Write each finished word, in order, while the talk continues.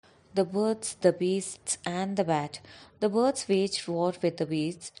The birds, the beasts, and the bat. The birds waged war with the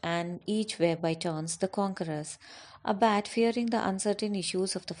beasts, and each were by turns the conquerors. A bat, fearing the uncertain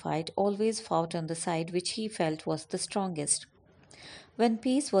issues of the fight, always fought on the side which he felt was the strongest. When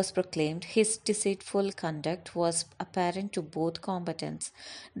peace was proclaimed, his deceitful conduct was apparent to both combatants.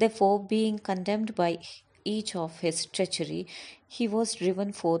 Therefore, being condemned by each of his treachery, he was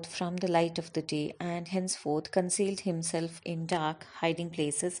driven forth from the light of the day, and henceforth concealed himself in dark hiding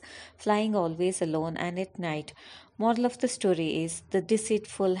places, flying always alone and at night. Moral of the story is the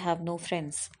deceitful have no friends.